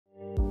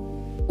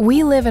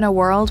We live in a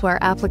world where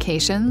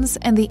applications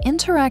and the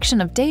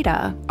interaction of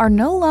data are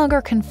no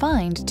longer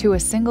confined to a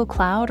single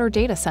cloud or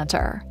data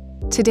center.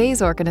 Today's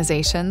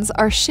organizations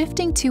are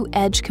shifting to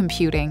edge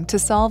computing to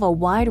solve a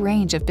wide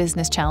range of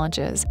business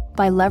challenges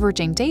by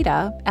leveraging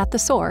data at the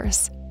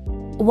source.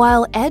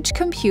 While edge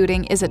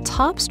computing is a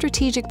top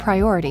strategic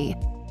priority,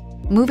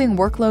 moving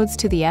workloads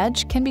to the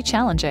edge can be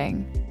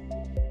challenging.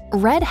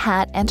 Red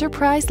Hat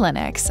Enterprise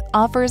Linux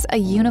offers a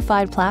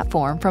unified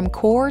platform from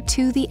core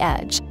to the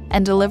edge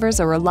and delivers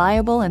a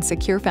reliable and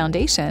secure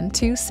foundation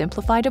to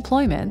simplify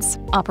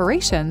deployments,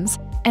 operations,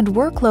 and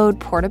workload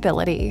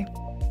portability.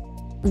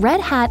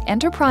 Red Hat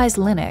Enterprise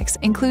Linux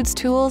includes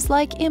tools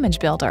like Image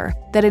Builder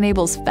that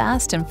enables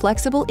fast and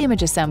flexible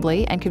image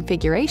assembly and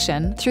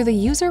configuration through the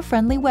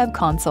user-friendly web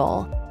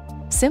console.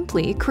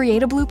 Simply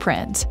create a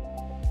blueprint.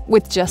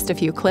 With just a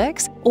few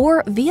clicks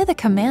or via the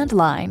command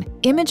line,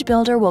 Image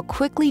Builder will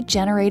quickly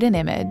generate an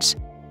image.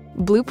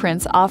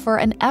 Blueprints offer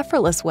an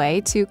effortless way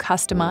to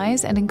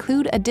customize and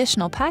include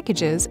additional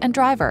packages and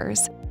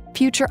drivers.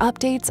 Future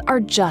updates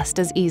are just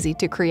as easy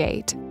to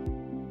create.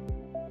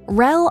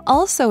 RHEL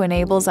also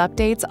enables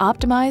updates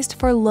optimized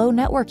for low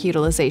network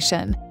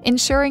utilization,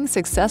 ensuring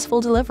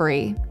successful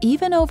delivery,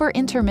 even over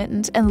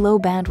intermittent and low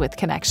bandwidth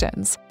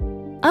connections.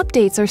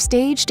 Updates are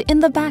staged in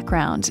the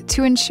background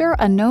to ensure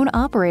a known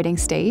operating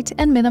state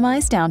and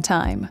minimize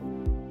downtime.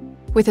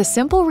 With a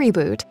simple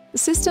reboot,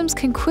 systems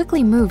can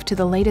quickly move to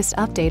the latest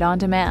update on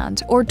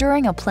demand or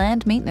during a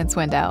planned maintenance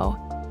window.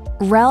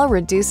 RHEL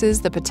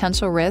reduces the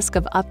potential risk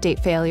of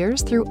update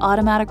failures through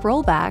automatic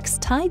rollbacks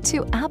tied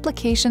to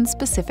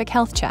application-specific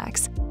health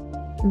checks.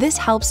 This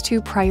helps to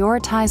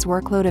prioritize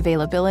workload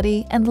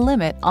availability and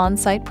limit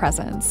on-site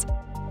presence.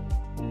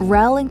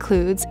 RHEL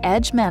includes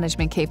edge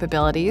management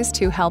capabilities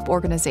to help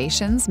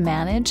organizations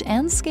manage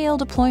and scale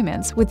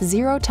deployments with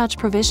zero-touch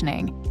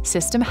provisioning,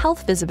 system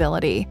health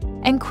visibility,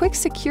 and quick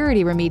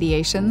security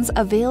remediations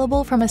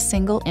available from a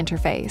single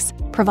interface,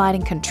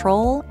 providing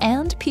control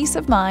and peace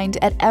of mind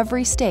at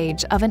every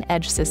stage of an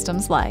edge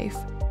system's life.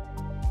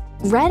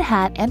 Red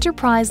Hat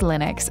Enterprise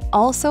Linux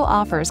also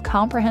offers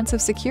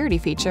comprehensive security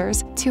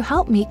features to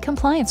help meet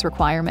compliance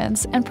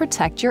requirements and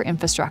protect your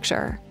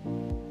infrastructure.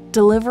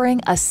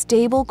 Delivering a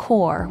stable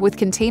core with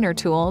container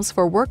tools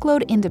for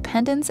workload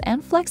independence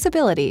and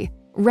flexibility,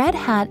 Red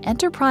Hat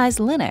Enterprise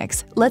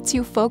Linux lets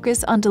you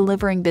focus on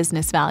delivering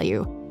business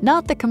value,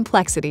 not the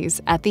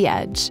complexities at the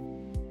edge.